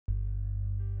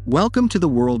Welcome to the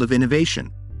world of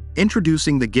innovation.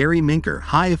 Introducing the Minker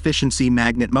high-efficiency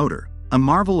magnet motor, a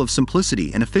marvel of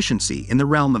simplicity and efficiency in the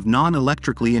realm of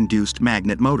non-electrically induced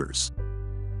magnet motors.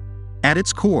 At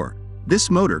its core,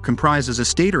 this motor comprises a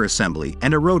stator assembly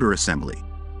and a rotor assembly.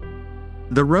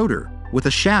 The rotor, with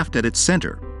a shaft at its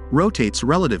center, rotates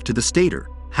relative to the stator,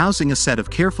 housing a set of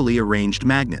carefully arranged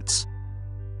magnets.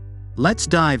 Let's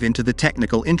dive into the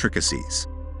technical intricacies.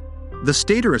 The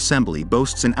stator assembly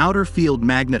boasts an outer field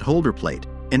magnet holder plate,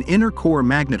 an inner core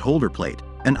magnet holder plate,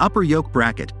 an upper yoke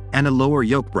bracket, and a lower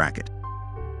yoke bracket.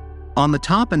 On the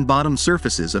top and bottom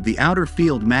surfaces of the outer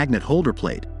field magnet holder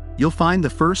plate, you'll find the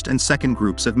first and second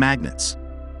groups of magnets.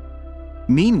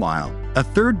 Meanwhile, a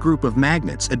third group of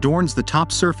magnets adorns the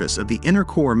top surface of the inner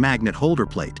core magnet holder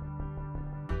plate.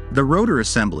 The rotor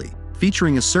assembly,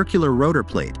 featuring a circular rotor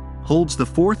plate, holds the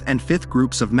fourth and fifth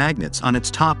groups of magnets on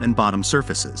its top and bottom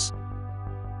surfaces.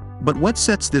 But what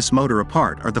sets this motor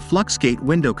apart are the fluxgate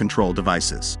window control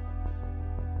devices.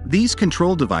 These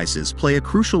control devices play a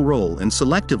crucial role in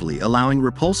selectively allowing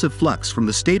repulsive flux from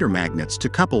the stator magnets to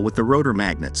couple with the rotor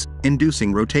magnets,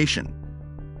 inducing rotation.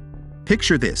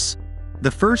 Picture this.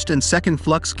 The first and second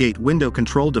fluxgate window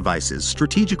control devices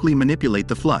strategically manipulate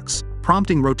the flux,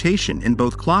 prompting rotation in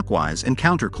both clockwise and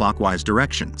counterclockwise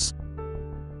directions.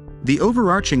 The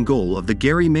overarching goal of the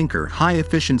Minker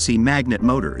high-efficiency magnet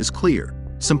motor is clear: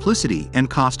 simplicity and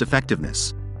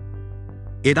cost-effectiveness.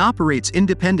 It operates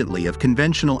independently of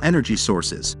conventional energy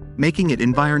sources, making it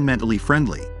environmentally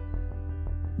friendly.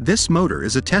 This motor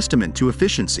is a testament to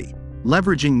efficiency,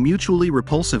 leveraging mutually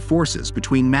repulsive forces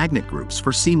between magnet groups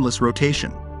for seamless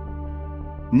rotation.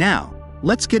 Now,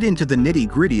 let's get into the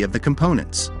nitty-gritty of the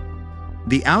components.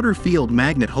 The outer field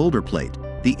magnet holder plate,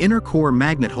 the inner core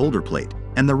magnet holder plate,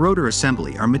 and the rotor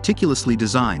assembly are meticulously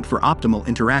designed for optimal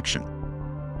interaction.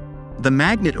 The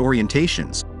magnet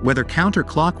orientations, whether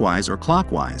counterclockwise or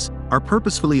clockwise, are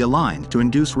purposefully aligned to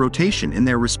induce rotation in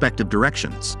their respective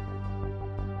directions.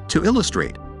 To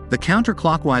illustrate, the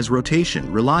counterclockwise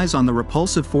rotation relies on the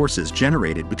repulsive forces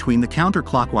generated between the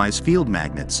counterclockwise field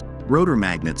magnets, rotor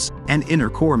magnets, and inner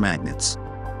core magnets.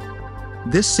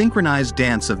 This synchronized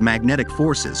dance of magnetic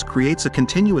forces creates a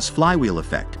continuous flywheel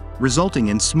effect, resulting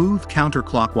in smooth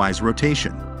counterclockwise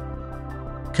rotation.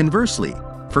 Conversely,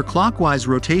 for clockwise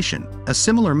rotation, a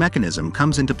similar mechanism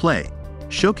comes into play,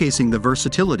 showcasing the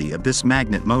versatility of this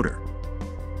magnet motor.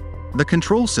 The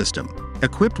control system,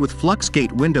 equipped with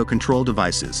fluxgate window control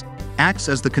devices, acts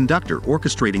as the conductor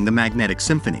orchestrating the magnetic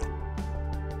symphony.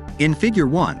 In Figure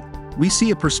 1, we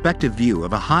see a perspective view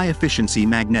of a high-efficiency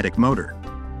magnetic motor.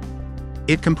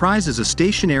 It comprises a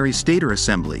stationary stator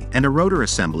assembly and a rotor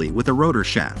assembly with a rotor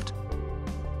shaft.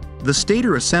 The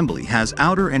stator assembly has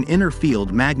outer and inner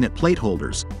field magnet plate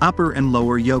holders, upper and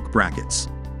lower yoke brackets.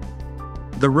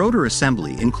 The rotor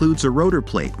assembly includes a rotor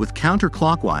plate with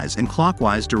counterclockwise and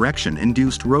clockwise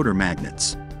direction-induced rotor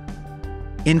magnets.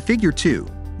 In Figure 2,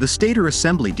 the stator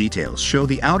assembly details show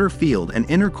the outer field and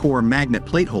inner core magnet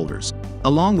plate holders,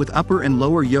 along with upper and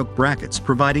lower yoke brackets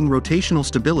providing rotational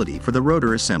stability for the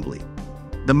rotor assembly.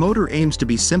 The motor aims to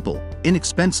be simple,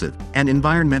 inexpensive, and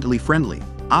environmentally friendly,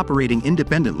 operating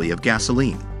independently of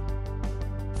gasoline.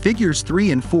 Figures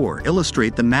 3 and 4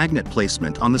 illustrate the magnet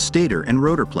placement on the stator and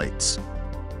rotor plates.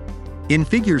 In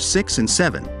Figures 6 and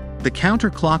 7, the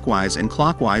counterclockwise and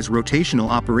clockwise rotational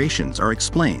operations are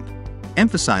explained,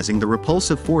 emphasizing the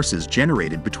repulsive forces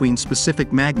generated between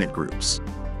specific magnet groups.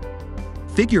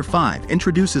 Figure 5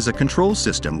 introduces a control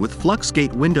system with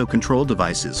fluxgate window control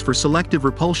devices for selective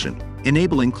repulsion,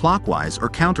 enabling clockwise or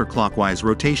counterclockwise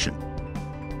rotation.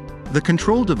 The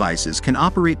control devices can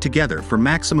operate together for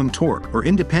maximum torque or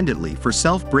independently for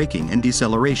self-braking and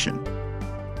deceleration.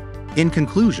 In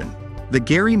conclusion, the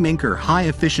Minker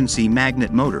high-efficiency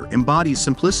magnet motor embodies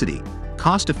simplicity,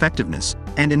 cost-effectiveness,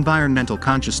 and environmental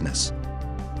consciousness.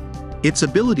 Its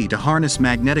ability to harness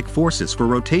magnetic forces for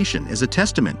rotation is a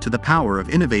testament to the power of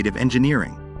innovative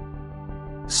engineering.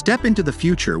 Step into the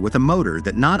future with a motor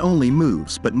that not only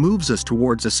moves but moves us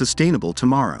towards a sustainable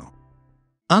tomorrow.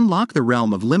 Unlock the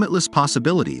realm of limitless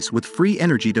possibilities with free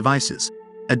energy devices,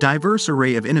 a diverse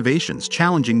array of innovations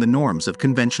challenging the norms of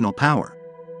conventional power.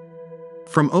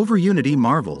 From over-unity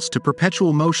marvels to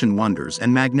perpetual motion wonders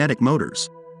and magnetic motors,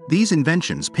 these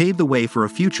inventions pave the way for a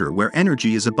future where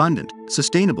energy is abundant,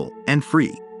 sustainable, and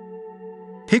free.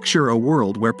 Picture a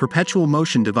world where perpetual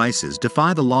motion devices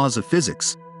defy the laws of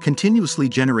physics, continuously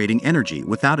generating energy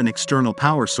without an external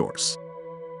power source.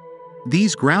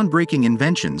 These groundbreaking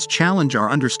inventions challenge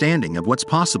our understanding of what's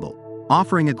possible,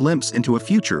 offering a glimpse into a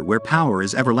future where power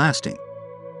is everlasting.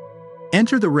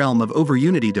 Enter the realm of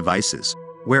over-unity devices,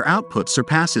 where output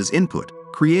surpasses input,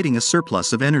 creating a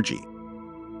surplus of energy.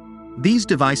 These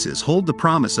devices hold the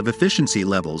promise of efficiency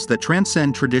levels that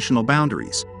transcend traditional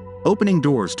boundaries, opening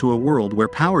doors to a world where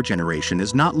power generation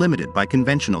is not limited by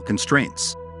conventional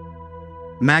constraints.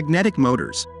 Magnetic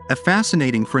motors, a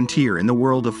fascinating frontier in the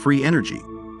world of free energy,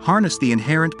 harness the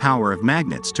inherent power of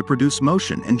magnets to produce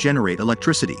motion and generate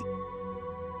electricity.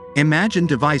 Imagine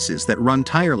devices that run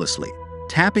tirelessly,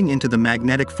 tapping into the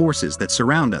magnetic forces that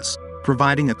surround us,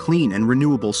 providing a clean and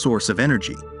renewable source of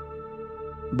energy.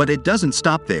 But it doesn't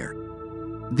stop there.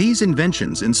 These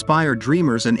inventions inspire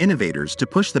dreamers and innovators to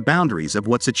push the boundaries of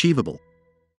what's achievable.